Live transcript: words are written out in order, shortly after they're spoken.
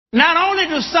Not only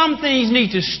do some things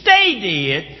need to stay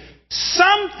dead,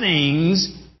 some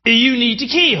things you need to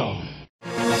kill.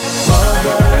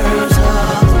 Brothers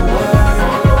of the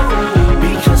world,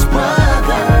 because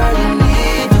brother, you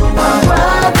need the world.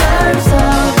 Brothers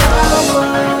of the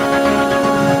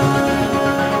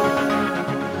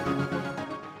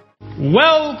world.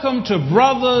 Welcome to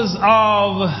Brothers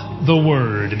of the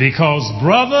Word, because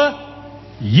brother,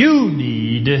 you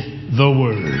need the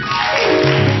Word.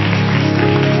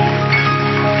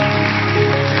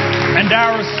 And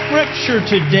our scripture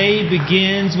today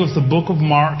begins with the book of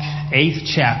Mark, 8th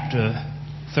chapter,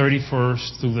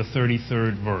 31st through the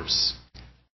 33rd verse.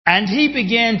 And he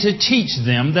began to teach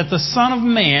them that the Son of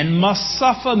Man must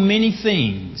suffer many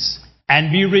things,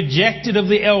 and be rejected of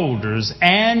the elders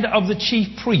and of the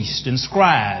chief priests and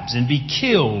scribes, and be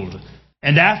killed,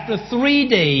 and after 3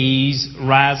 days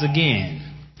rise again.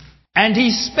 And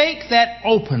he spake that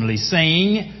openly,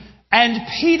 saying, and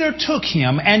Peter took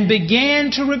him and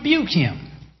began to rebuke him.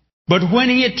 But when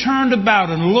he had turned about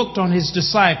and looked on his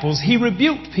disciples, he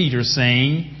rebuked Peter,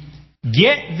 saying,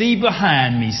 Get thee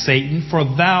behind me, Satan, for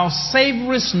thou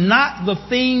savorest not the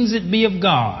things that be of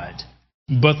God,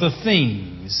 but the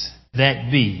things that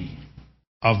be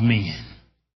of men.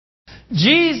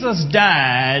 Jesus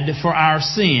died for our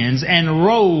sins and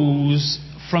rose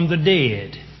from the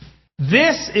dead.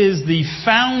 This is the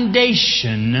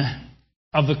foundation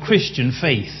of the Christian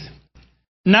faith.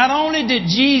 Not only did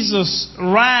Jesus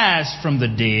rise from the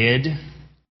dead,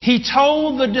 he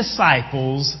told the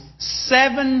disciples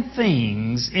 7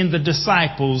 things in the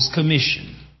disciples'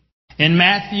 commission. In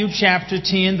Matthew chapter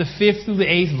 10, the 5th through the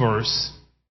 8th verse,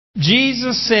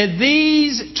 Jesus said,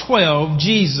 These 12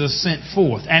 Jesus sent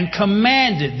forth and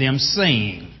commanded them,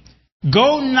 saying,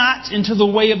 Go not into the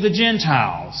way of the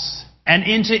Gentiles, and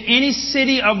into any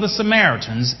city of the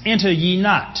Samaritans enter ye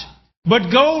not,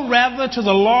 but go rather to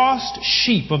the lost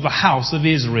sheep of the house of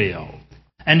Israel.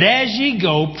 And as ye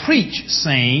go, preach,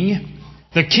 saying,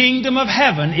 The kingdom of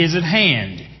heaven is at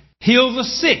hand. Heal the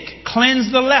sick,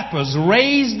 cleanse the lepers,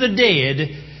 raise the dead,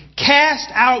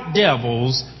 cast out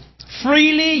devils.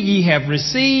 Freely ye have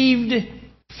received,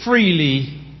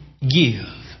 freely give.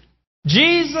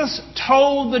 Jesus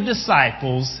told the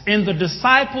disciples in the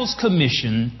disciples'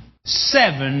 commission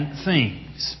 7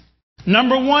 things.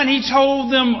 Number 1, he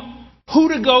told them who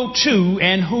to go to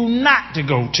and who not to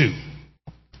go to.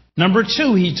 Number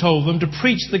 2, he told them to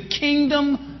preach the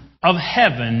kingdom of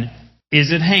heaven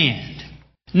is at hand.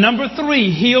 Number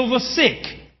 3, heal the sick.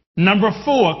 Number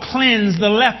 4, cleanse the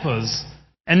lepers.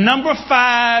 And number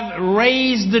 5,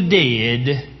 raise the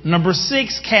dead. Number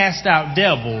 6, cast out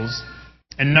devils.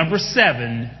 And number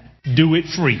 7, do it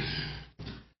free.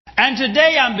 And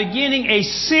today I'm beginning a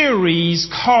series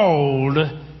called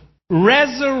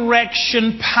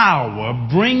Resurrection Power,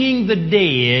 Bringing the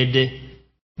Dead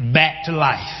Back to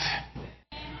Life.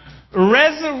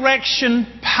 Resurrection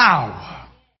Power,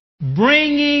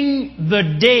 Bringing the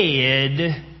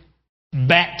Dead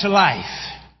Back to Life.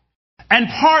 And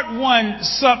part 1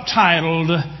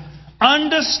 subtitled,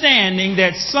 Understanding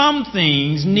that Some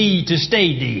Things Need to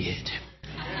Stay Dead.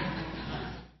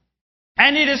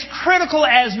 And it is critical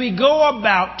as we go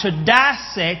about to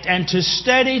dissect and to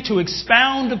study, to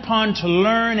expound upon, to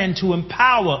learn, and to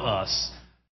empower us,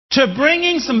 to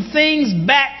bringing some things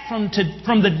back from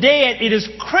the dead. It is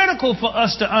critical for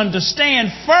us to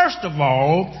understand, first of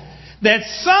all, that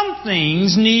some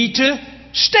things need to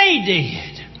stay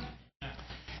dead.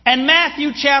 And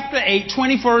Matthew chapter 8,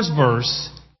 21st verse,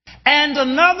 And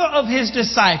another of his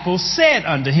disciples said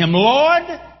unto him, Lord,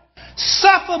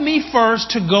 suffer me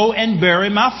first to go and bury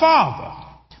my father.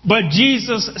 But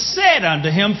Jesus said unto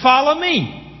him, Follow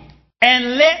me,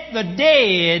 and let the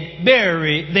dead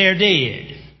bury their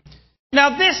dead.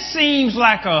 Now this seems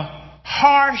like a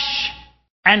harsh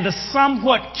and a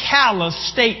somewhat callous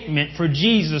statement for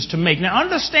Jesus to make. Now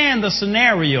understand the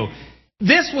scenario.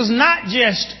 This was not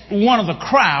just one of the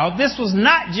crowd. This was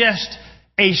not just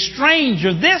a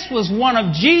stranger. This was one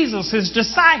of Jesus'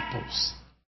 disciples.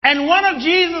 And one of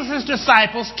Jesus'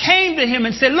 disciples came to him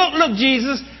and said, Look,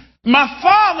 Jesus, my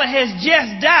father has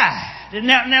just died.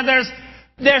 Now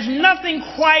there's nothing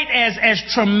quite as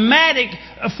traumatic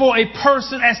for a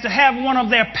person as to have one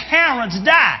of their parents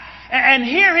die. And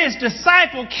here his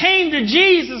disciple came to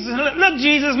Jesus and said, Look,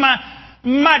 Jesus,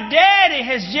 my daddy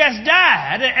has just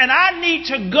died, and I need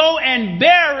to go and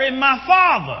bury my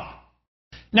father.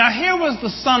 Now here was the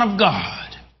Son of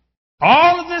God.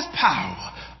 All of this power,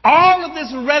 all of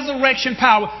this resurrection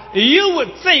power. You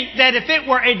would think that if it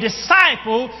were a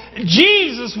disciple,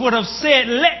 Jesus would have said,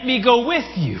 Let me go with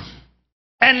you,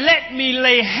 and let me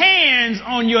lay hands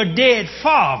on your dead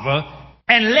father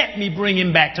and let me bring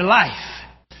him back to life.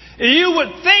 You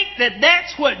would think that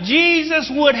that's what Jesus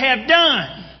would have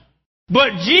done.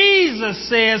 But Jesus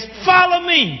says, follow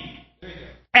me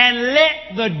and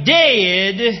let the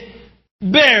dead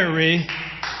bury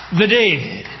the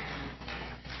dead.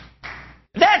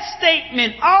 That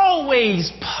statement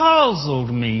always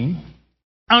puzzled me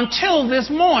until this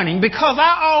morning, because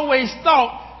I always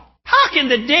thought, how can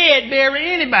the dead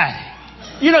bury anybody?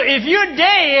 You know, if you're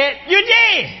dead, you're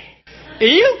dead.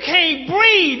 You can't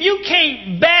breathe. You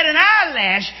can't bat an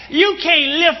eyelash. You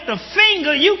can't lift a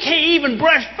finger. You can't even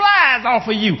brush flies off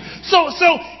of you. So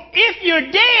if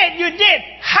you're dead, you're dead.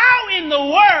 How in the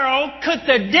world could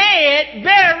the dead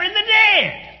bury the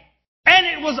dead? And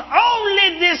it was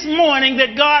only this morning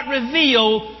that God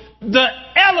revealed the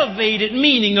elevated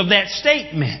meaning of that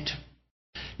statement.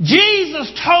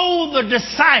 Jesus told the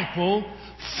disciple,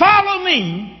 follow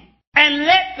me and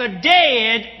let the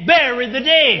dead bury the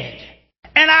dead.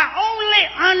 And I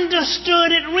only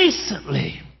understood it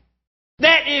recently,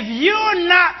 that if you're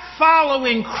not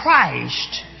following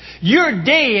Christ, you're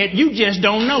dead, you just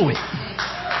don't know it.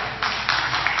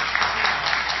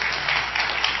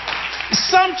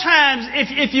 Sometimes,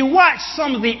 if you watch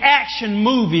some of the action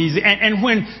movies, and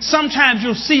when sometimes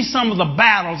you'll see some of the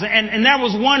battles, and there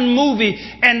was one movie,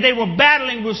 and they were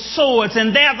battling with swords,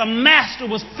 and there the master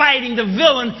was fighting the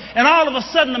villain, and all of a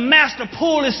sudden the master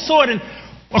pulled his sword and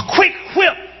a quick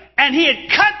whip, and he had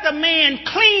cut the man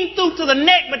clean through to the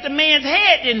neck, but the man's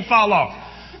head didn't fall off.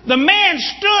 The man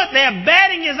stood there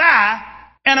batting his eye,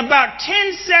 and about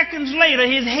 10 seconds later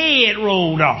his head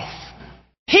rolled off.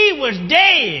 He was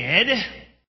dead,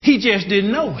 he just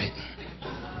didn't know it.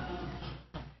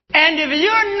 And if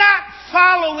you're not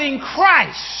following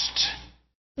Christ,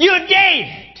 you're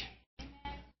dead.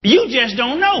 You just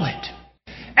don't know it.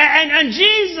 And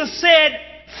Jesus said,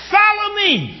 follow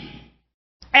me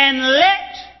and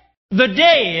let the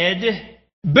dead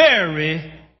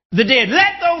bury the dead.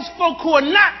 Let those folk who are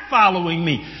not following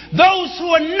me, those who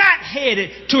are not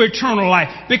headed to eternal life.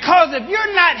 Because if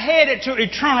you're not headed to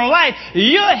eternal life,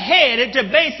 you're headed to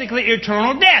basically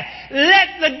eternal death.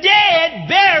 Let the dead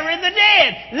bury the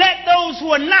dead. Let those who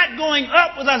are not going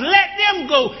up with us, let them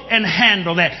go and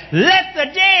handle that. Let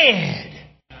the dead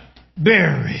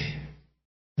bury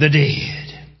the dead.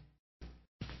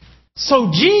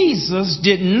 So Jesus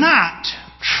did not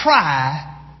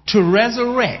try to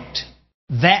resurrect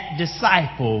that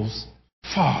disciple's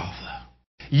father.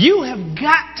 You have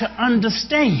got to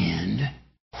understand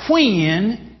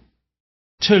when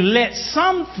to let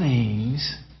some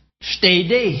things stay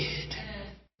dead.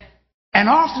 And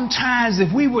oftentimes,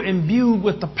 if we were imbued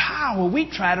with the power, we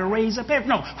try to raise up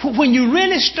everything. No, when you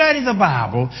really study the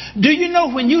Bible, do you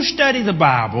know when you study the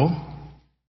Bible,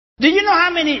 do you know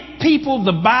how many people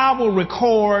the Bible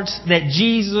records that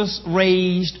Jesus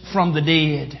raised from the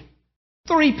dead?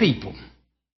 3 people.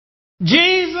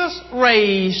 Jesus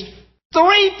raised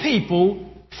 3 people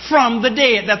from the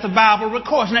dead that the Bible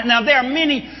records. Now, there are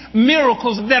many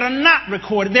miracles that are not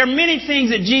recorded. There are many things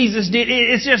that Jesus did.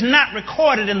 It's just not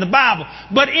recorded in the Bible.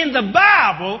 But in the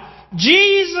Bible,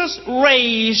 Jesus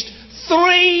raised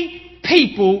 3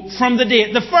 people from the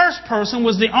dead. The first person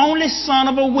was the only son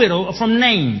of a widow from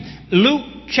Nain. Luke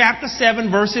chapter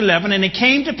 7, verse 11, and it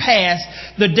came to pass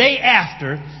the day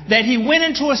after that he went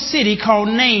into a city called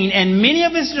Nain, and many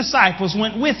of his disciples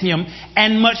went with him,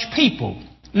 and much people.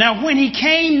 Now when he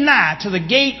came nigh to the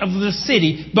gate of the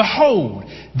city, behold,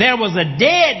 there was a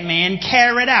dead man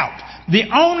carried out, the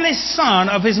only son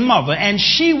of his mother, and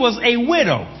she was a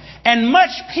widow, and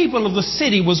much people of the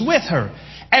city was with her.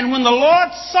 And when the Lord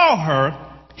saw her,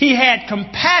 he had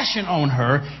compassion on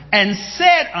her, and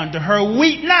said unto her,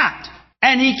 weep not.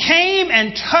 And he came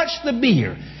and touched the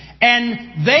bier,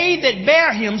 and they that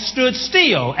bare him stood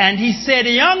still. And he said,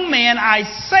 young man, I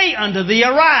say unto thee,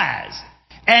 arise.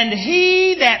 And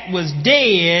he that was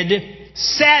dead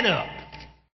sat up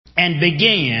and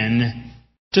began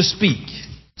to speak.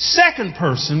 Second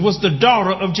person was the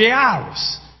daughter of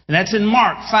Jairus, and that's in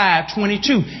Mark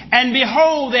 5:22. And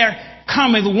behold, there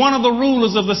cometh one of the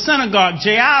rulers of the synagogue,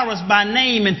 Jairus by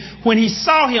name, and when he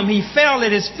saw him, he fell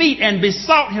at his feet and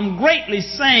besought him greatly,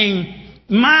 saying,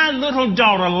 my little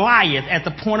daughter lieth at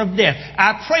the point of death.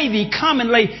 I pray thee, come and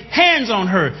lay hands on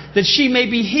her, that she may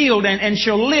be healed and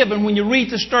shall live. And when you read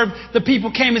the story, the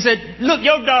people came and said, look,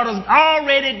 your daughter's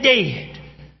already dead.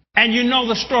 And you know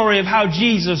the story of how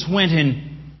Jesus went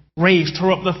and raised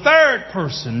her up. The third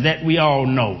person that we all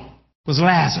know was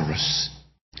Lazarus.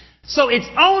 So it's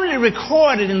only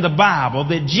recorded in the Bible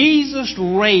that Jesus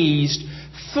raised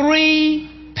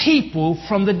 3 people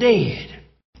from the dead.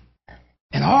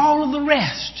 And all of the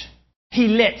rest he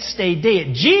let stay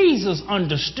dead. Jesus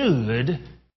understood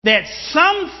that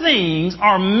some things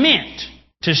are meant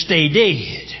to stay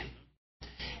dead.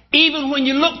 Even when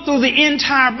you look through the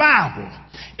entire Bible,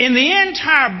 in the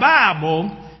entire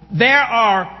Bible, there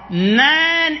are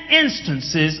 9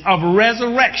 instances of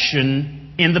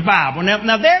resurrection in the Bible.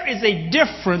 Now there is a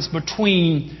difference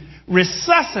between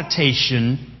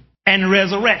resuscitation and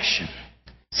resurrection.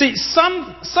 See,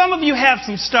 some of you have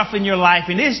some stuff in your life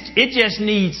and it just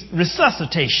needs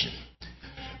resuscitation.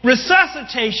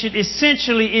 Resuscitation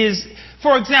essentially is,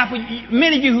 for example,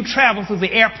 many of you who travel through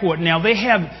the airport now, they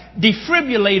have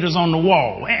defibrillators on the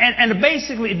wall. And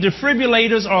basically,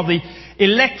 defibrillators are the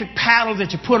electric paddles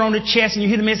that you put on the chest and you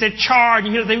hear them say charge,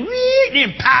 and you hear them say,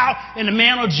 then pow, and the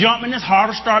man will jump and his heart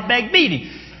will start back beating.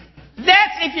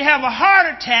 That's if you have a heart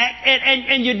attack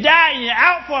and you die and you're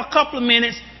out for a couple of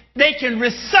minutes. They can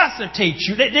resuscitate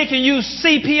you. They can use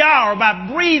CPR, or by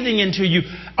breathing into you,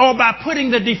 or by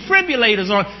putting the defibrillators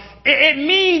on. It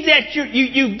means that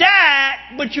you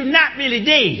died, but you're not really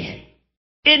dead.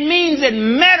 It means that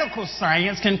medical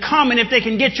science can come, and if they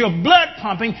can get your blood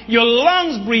pumping, your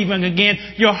lungs breathing again,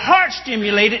 your heart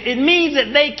stimulated, it means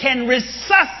that they can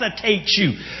resuscitate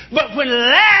you. But when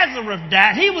Lazarus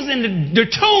died, he was in the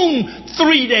tomb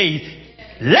 3 days.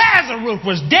 Lazarus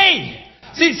was dead.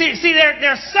 See, there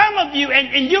are some of you,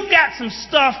 and you've got some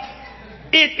stuff,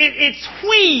 it's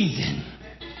wheezing.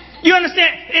 You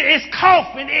understand? It's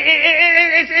coughing.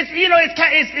 It's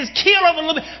killed over a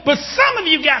little bit. But some of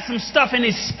you got some stuff and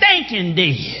it's stinking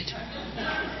dead.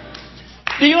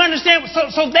 Do you understand?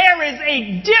 So there is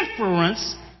a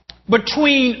difference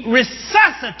between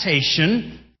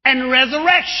resuscitation and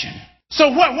resurrection.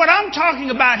 So what I'm talking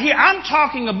about here, I'm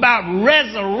talking about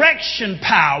resurrection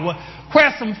power,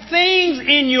 where some things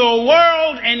in your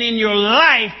world and in your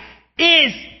life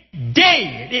is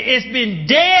dead. It's been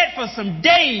dead for some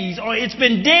days, or it's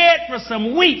been dead for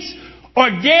some weeks, or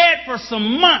dead for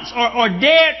some months, or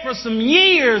dead for some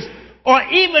years, or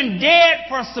even dead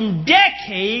for some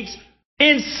decades.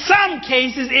 In some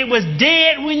cases, it was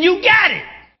dead when you got it.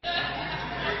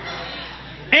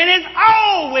 And it's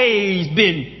always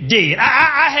been dead.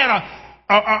 I had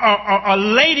a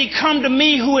lady come to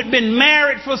me who had been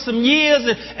married for some years,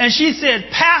 and she said,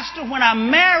 Pastor, when I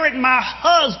married my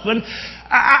husband,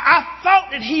 I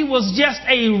thought that he was just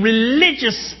a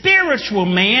religious, spiritual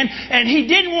man, and he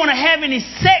didn't want to have any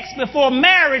sex before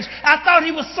marriage. I thought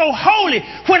he was so holy.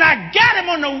 When I got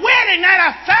him on the wedding night,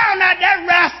 I found out that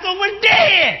rascal was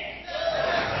dead.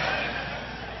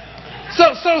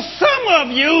 So some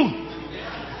of you,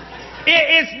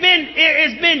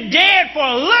 it's been dead for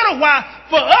a little while.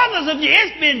 For others of you,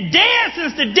 it's been dead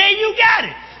since the day you got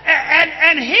it.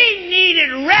 And he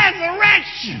needed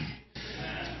resurrection.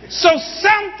 So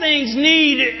some things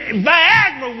need,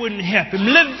 Viagra wouldn't help him,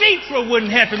 Levitra wouldn't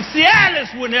help him,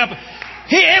 Cialis wouldn't help him.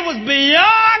 It was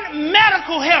beyond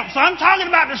medical help. So I'm talking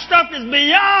about the stuff that's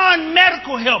beyond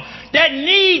medical help, that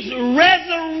needs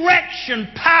resurrection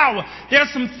power. There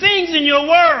are some things in your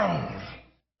world,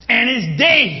 and it's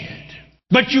dead.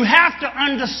 But you have to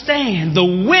understand the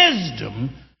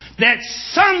wisdom that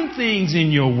some things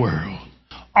in your world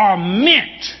are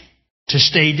meant to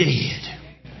stay dead.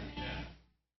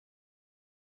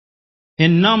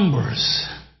 In Numbers,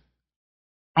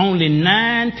 only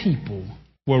 9 people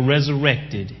were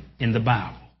resurrected in the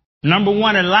Bible. Number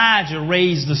 1, Elijah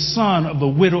raised the son of the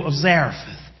widow of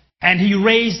Zarephath, and he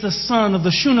raised the son of the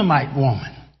Shunammite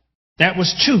woman. That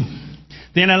was 2.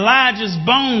 Then Elijah's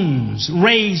bones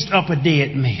raised up a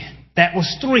dead man. That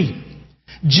was 3.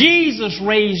 Jesus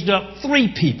raised up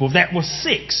 3 people. That was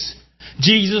 6.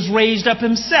 Jesus raised up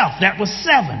himself. That was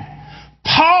 7.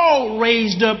 Paul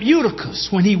raised up Eutychus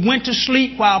when he went to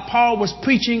sleep while Paul was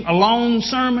preaching a long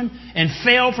sermon and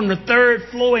fell from the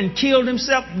 3rd floor and killed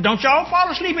himself. Don't y'all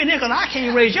fall asleep in here, because I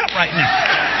can't raise you up right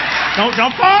now.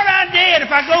 Don't fall down dead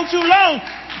if I go too long.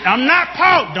 I'm not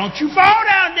Paul. Don't you fall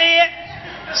down dead.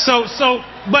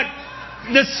 But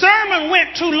the sermon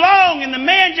went too long and the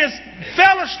man just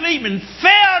fell asleep and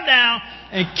fell down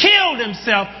and killed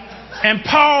himself. And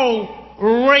Paul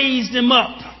raised him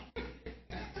up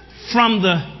from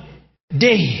the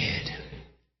dead.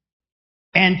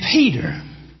 And Peter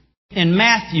in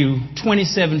Matthew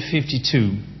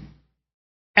 27:52,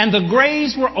 and the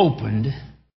graves were opened,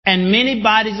 and many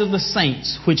bodies of the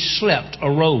saints which slept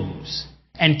arose,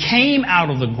 and came out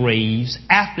of the graves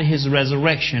after his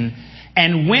resurrection,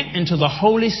 and went into the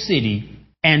holy city,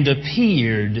 and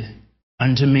appeared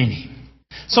unto many.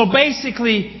 So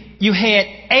basically, you had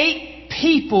 8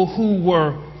 people who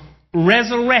were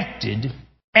resurrected,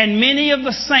 and many of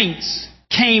the saints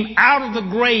came out of the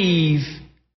grave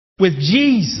with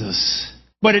Jesus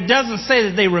But it doesn't say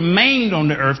that they remained on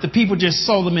the earth. The people just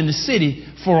saw them in the city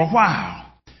for a while.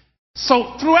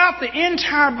 So throughout the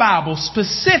entire Bible,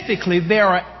 specifically, there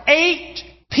are 8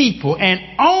 people, and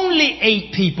only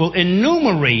 8 people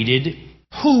enumerated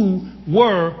who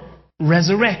were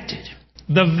resurrected.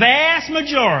 The vast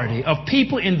majority of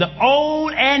people in the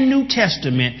Old and New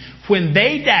Testament, when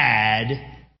they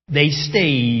died, they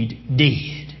stayed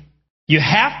dead. You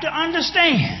have to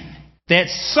understand that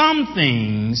some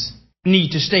things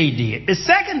need to stay dead. The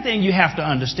second thing you have to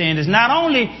understand is not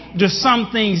only do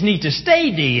some things need to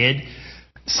stay dead,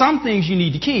 some things you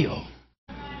need to kill.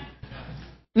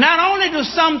 Not only do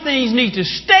some things need to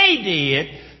stay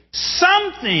dead,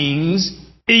 some things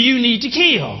you need to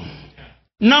kill.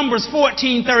 Numbers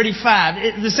 14:35,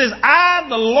 it says, I,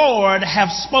 the Lord, have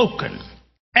spoken,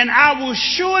 and I will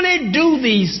surely do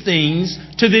these things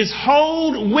to this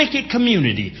whole wicked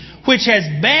community, which has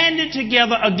banded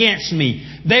together against me.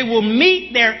 They will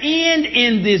meet their end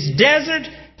in this desert.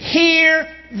 Here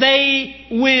they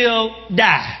will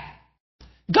die.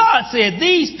 God said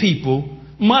these people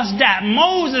must die.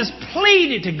 Moses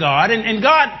pleaded to God, and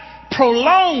God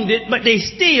prolonged it, but they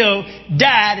still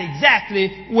died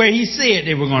exactly where he said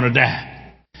they were going to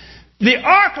die. The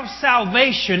Ark of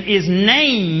Salvation is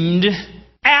named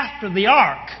after the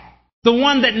ark, the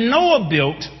one that Noah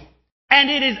built, and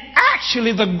it is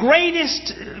actually the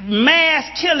greatest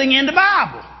mass killing in the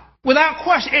Bible. Without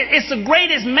question, it's the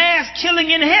greatest mass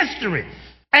killing in history.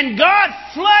 And God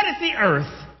flooded the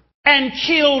earth and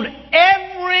killed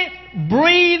every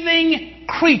breathing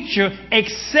creature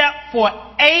except for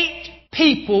 8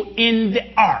 people in the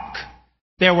ark.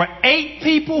 There were 8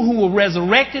 people who were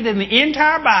resurrected in the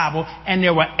entire Bible, and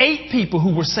there were 8 people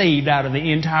who were saved out of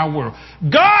the entire world.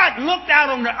 God looked out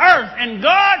on the earth, and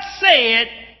God said,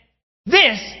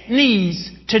 this needs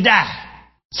to die.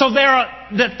 So there are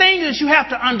the things that you have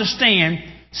to understand.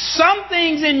 Some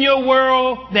things in your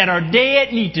world that are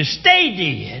dead need to stay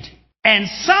dead, and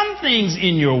some things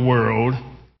in your world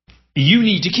you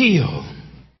need to kill.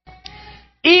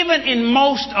 Even in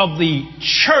most of the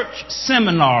church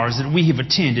seminars that we have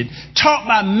attended, taught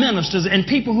by ministers and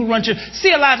people who run church.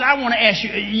 See, Elijah, I want to ask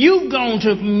you, you've gone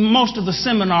to most of the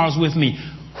seminars with me.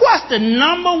 What's the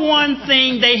number one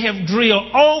thing they have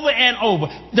drilled over and over?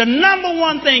 The number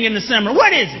one thing in the seminar,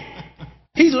 what is it?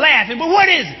 He's laughing, but what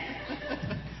is it?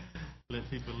 Let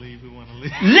people leave who want to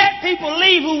leave. Let people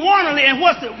leave who want to leave.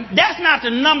 And that's not the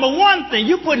number one thing.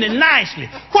 You're putting it nicely.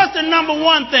 What's the number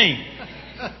one thing?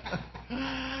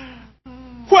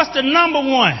 What's the number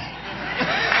one?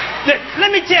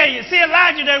 Let me tell you. See,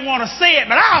 Elijah doesn't want to say it,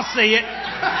 but I'll say it.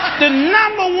 The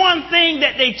number one thing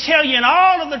that they tell you in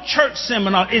all of the church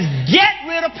seminars is get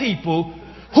rid of people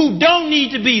who don't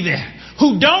need to be there,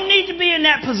 who don't need to be in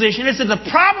that position. It's the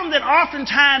problem that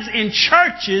oftentimes in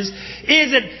churches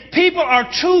is that people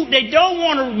they don't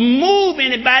want to move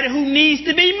anybody who needs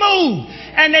to be moved.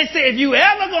 And they say, if you're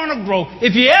ever going to grow,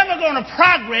 if you're ever going to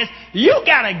progress, you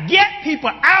got to get people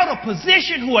out of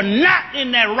position who are not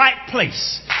in that right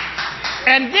place.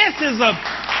 And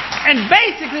and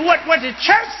basically what the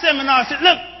church seminar said,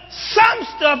 look, some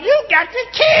stuff you got to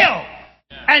kill.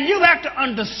 And you have to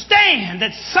understand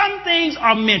that some things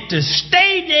are meant to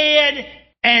stay dead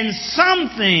and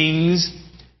some things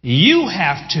you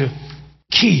have to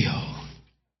kill.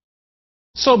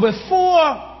 So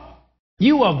before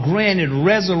you are granted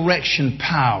resurrection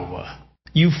power,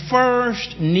 you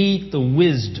first need the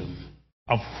wisdom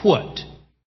of what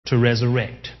to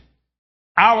resurrect.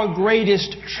 Our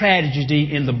greatest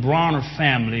tragedy in the Bronner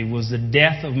family was the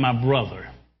death of my brother.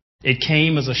 It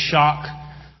came as a shock,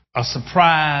 a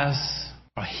surprise,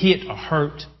 a hit, a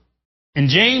hurt. And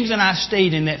James and I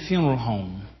stayed in that funeral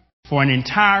home for an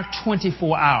entire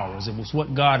 24 hours. It was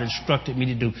what God instructed me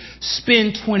to do.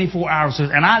 Spend 24 hours.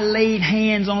 And I laid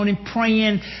hands on him,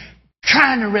 praying,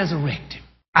 trying to resurrect him.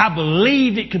 I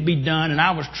believed it could be done, and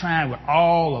I was trying with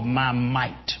all of my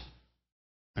might.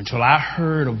 Until I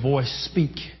heard a voice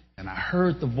speak, and I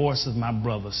heard the voice of my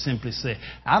brother simply say,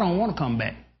 I don't want to come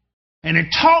back. And it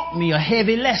taught me a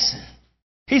heavy lesson.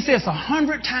 He says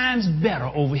 100 times better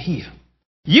over here.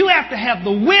 You have to have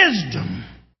the wisdom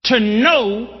to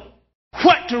know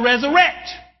what to resurrect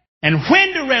and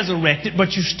when to resurrect it,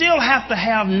 but you still have to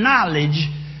have knowledge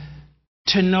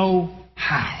to know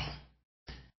how.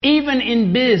 Even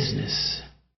in business,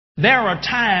 there are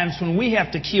times when we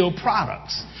have to kill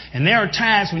products. And there are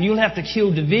times when you'll have to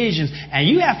kill divisions, and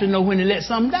you have to know when to let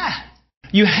something die.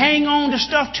 You hang on to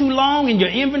stuff too long and your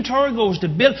inventory goes to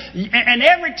build. And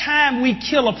every time we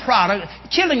kill a product,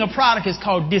 killing a product is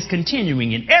called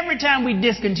discontinuing it. Every time we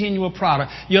discontinue a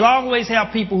product, you'll always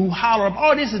have people who holler up,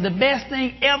 oh, this is the best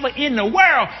thing ever in the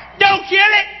world. Don't kill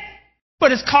it.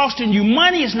 But it's costing you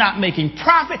money. It's not making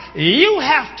profit. You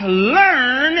have to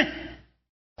learn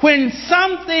when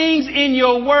some things in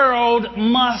your world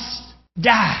must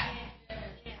die.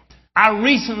 I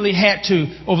recently had to,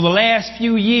 over the last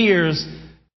few years,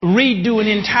 redo an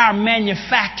entire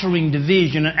manufacturing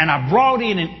division, and I brought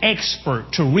in an expert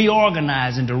to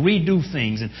reorganize and to redo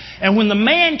things. And when the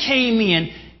man came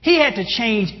in, he had to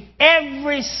change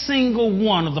every single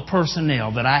one of the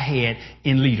personnel that I had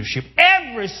in leadership.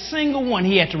 Every single one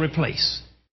he had to replace.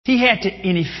 He had to,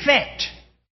 in effect,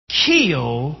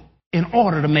 kill in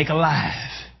order to make alive.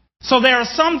 So there are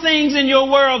some things in your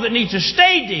world that need to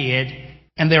stay dead,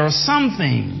 and there are some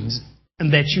things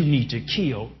that you need to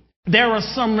kill. There are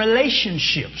some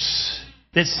relationships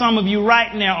that some of you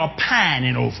right now are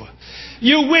pining over.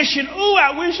 You're wishing, oh,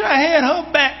 I wish I had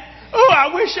her back. Oh,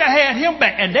 I wish I had him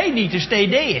back. And they need to stay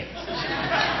dead.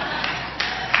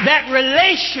 That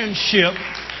relationship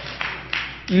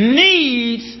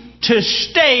needs to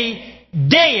stay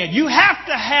dead. You have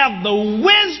to have the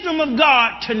wisdom of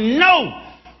God to know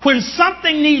when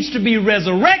something needs to be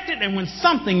resurrected and when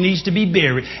something needs to be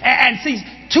buried. And see,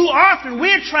 too often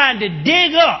we're trying to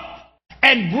dig up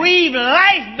and breathe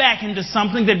life back into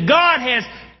something that God has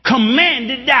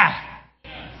commanded die.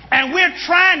 And we're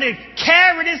trying to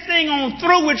carry this thing on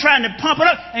through. We're trying to pump it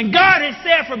up. And God has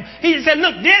said He said,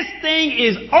 look, this thing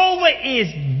is over,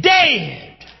 is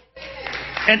dead.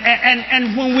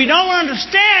 And when we don't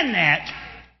understand that,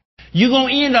 you're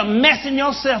going to end up messing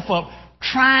yourself up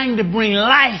trying to bring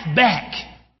life back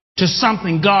to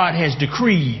something God has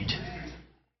decreed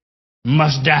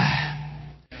must die.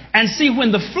 And see,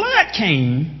 when the flood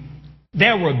came,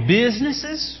 there were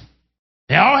businesses.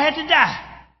 They all had to die.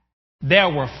 There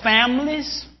were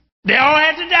families. They all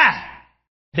had to die.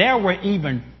 There were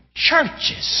even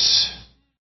churches.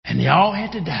 And they all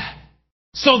had to die.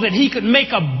 So that He could make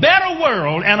a better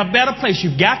world and a better place.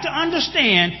 You've got to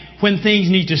understand when things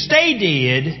need to stay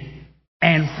dead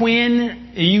and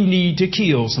when you need to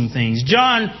kill some things.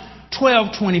 John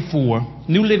 12:24,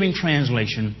 New Living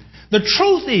Translation. The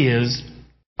truth is,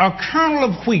 a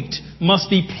kernel of wheat must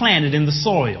be planted in the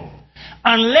soil.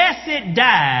 Unless it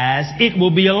dies, it will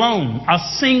be alone, a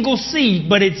single seed,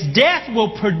 but its death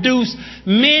will produce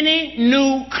many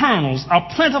new kernels, a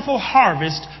plentiful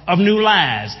harvest of new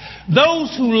lives.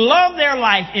 Those who love their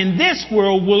life in this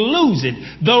world will lose it.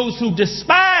 Those who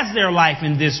despise their life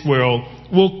in this world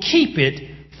will keep it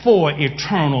for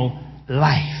eternal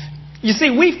life. You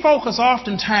see, we focus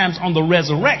oftentimes on the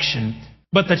resurrection,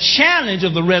 but the challenge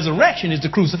of the resurrection is the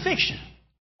crucifixion.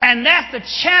 And that's the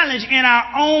challenge in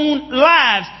our own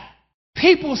lives.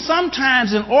 People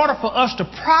sometimes, in order for us to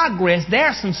progress,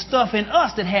 there's some stuff in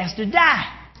us that has to die.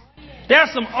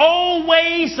 There's some old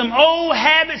ways, some old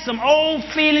habits, some old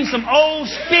feelings, some old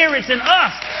spirits in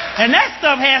us. And that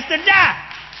stuff has to die.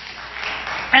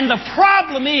 And the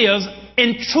problem is,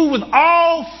 in true with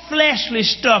all fleshly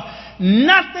stuff,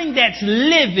 nothing that's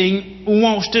living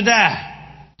wants to die.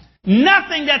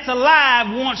 Nothing that's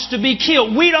alive wants to be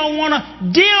killed. We don't want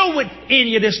to deal with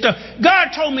any of this stuff. God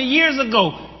told me years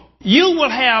ago, you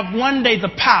will have one day the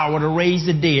power to raise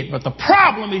the dead, but the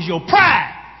problem is your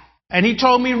pride. And He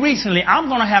told me recently, I'm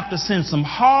going to have to send some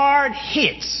hard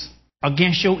hits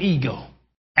against your ego.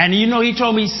 And you know, He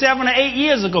told me 7 or 8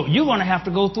 years ago, you're going to have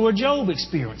to go through a Job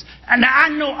experience. And I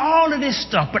know all of this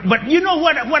stuff, but you know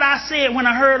what I said when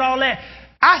I heard all that?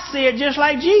 I said just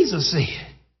like Jesus said,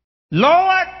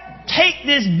 Lord, take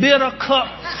this bitter cup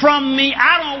from me.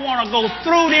 I don't want to go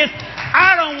through this.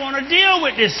 I don't want to deal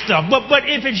with this stuff. But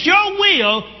if it's your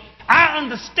will, I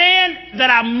understand that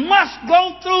I must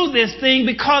go through this thing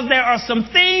because there are some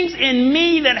things in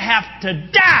me that have to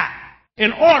die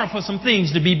in order for some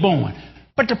things to be born.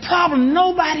 But the problem,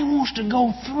 nobody wants to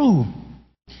go through.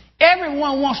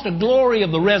 Everyone wants the glory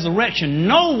of the resurrection.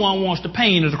 No one wants the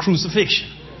pain of the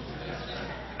crucifixion.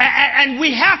 And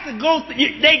we have to go,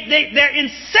 they're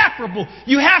inseparable.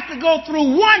 You have to go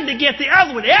through one to get the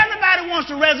other one. Everybody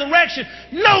wants the resurrection.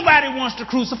 Nobody wants the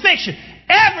crucifixion.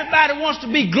 Everybody wants to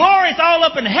be glorious all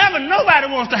up in heaven.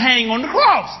 Nobody wants to hang on the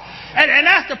cross. And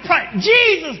that's the problem.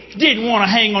 Jesus didn't want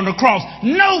to hang on the cross.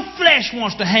 No flesh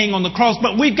wants to hang on the cross.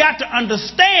 But we've got to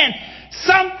understand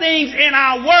some things in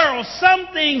our world, some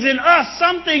things in us,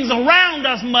 some things around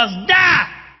us must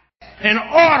die in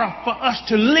order for us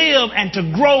to live and to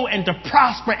grow and to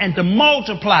prosper and to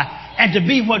multiply. and to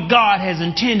be what God has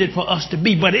intended for us to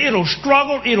be. But it'll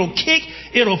struggle, it'll kick,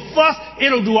 it'll fuss,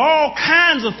 it'll do all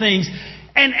kinds of things.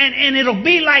 And it'll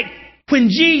be like when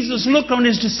Jesus looked on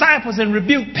his disciples and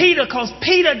rebuked Peter, because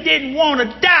Peter didn't want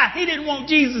to die. He didn't want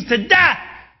Jesus to die.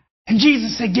 And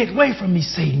Jesus said, "Get away from me,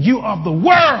 Satan. You are of the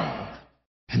world,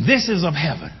 and this is of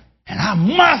heaven. And I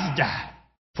must die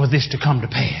for this to come to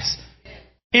pass."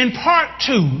 In part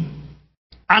 2,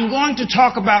 I'm going to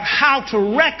talk about how to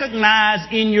recognize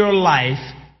in your life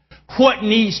what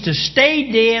needs to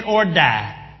stay dead or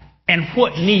die and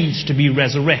what needs to be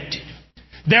resurrected.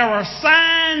 There are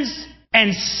signs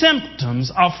and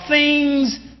symptoms of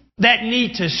things that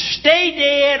need to stay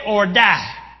dead or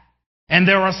die. And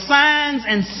there are signs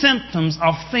and symptoms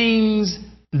of things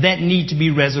that need to be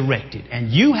resurrected.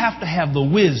 And you have to have the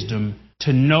wisdom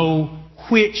to know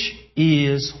which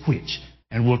is which.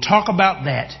 And we'll talk about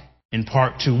that in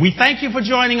part 2. We thank you for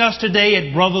joining us today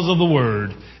at Brothers of the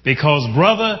Word, because,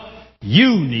 brother,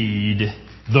 you need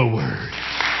the Word.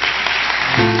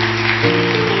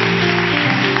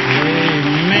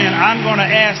 Amen. I'm going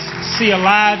to see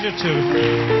Elijah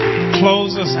to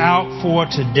close us out for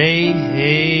today.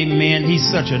 Amen. He's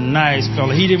such a nice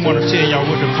fellow. He didn't want to tell y'all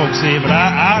what the folks said, but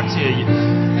I'll tell you.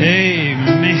 Amen.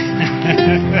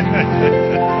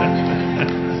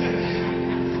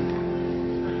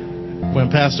 When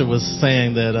Pastor was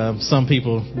saying that some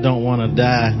people don't want to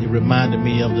die, it reminded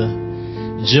me of the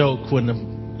joke when a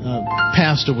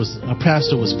pastor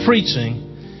was preaching,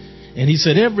 and he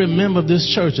said, "Every member of this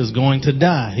church is going to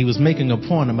die." He was making a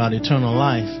point about eternal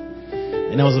life.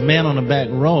 And there was a man on the back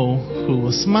row who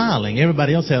was smiling.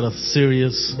 Everybody else had a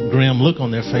serious, grim look on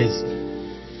their face.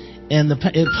 And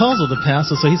it puzzled the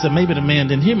pastor, so he said, maybe the man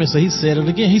didn't hear me, so he said it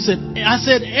again. He said, "I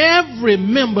said, every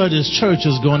member of this church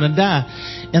is going to die."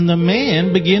 And the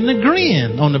man began to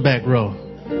grin on the back row.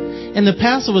 And the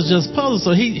pastor was just puzzled,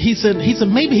 so he said,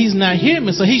 maybe he's not hearing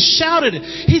me, so he shouted it.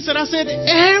 He said, "I said,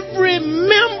 every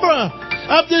member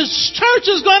of this church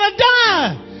is going to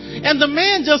die." And the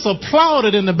man just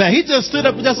applauded in the back. He just stood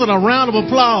up just with a round of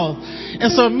applause. And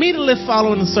so immediately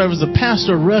following the service, the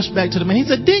pastor rushed back to the man. He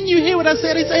said, "Didn't you hear what I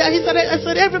said?" He said, I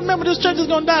said, "Every member of this church is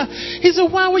going to die." He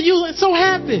said, "Why were you so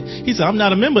happy?" He said, "I'm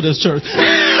not a member of this church."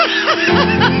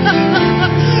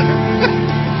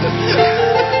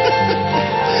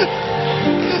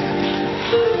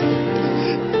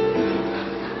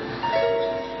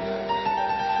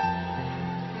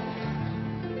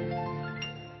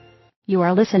 You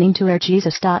are listening to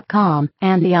airjesus.com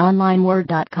and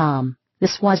theonlineword.com.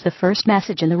 This was the first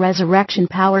message in the Resurrection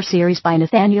Power series by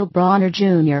Nathaniel Bronner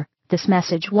Jr. This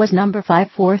message was number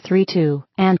 5432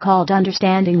 and called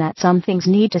Understanding That Some Things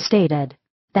Need to Stay Dead.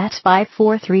 That's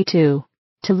 5432.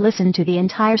 To listen to the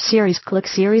entire series, click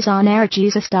series on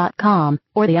airjesus.com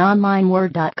or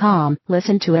theonlineword.com.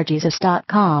 Listen to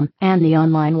airjesus.com and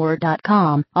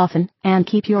theonlineword.com often and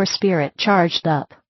keep your spirit charged up.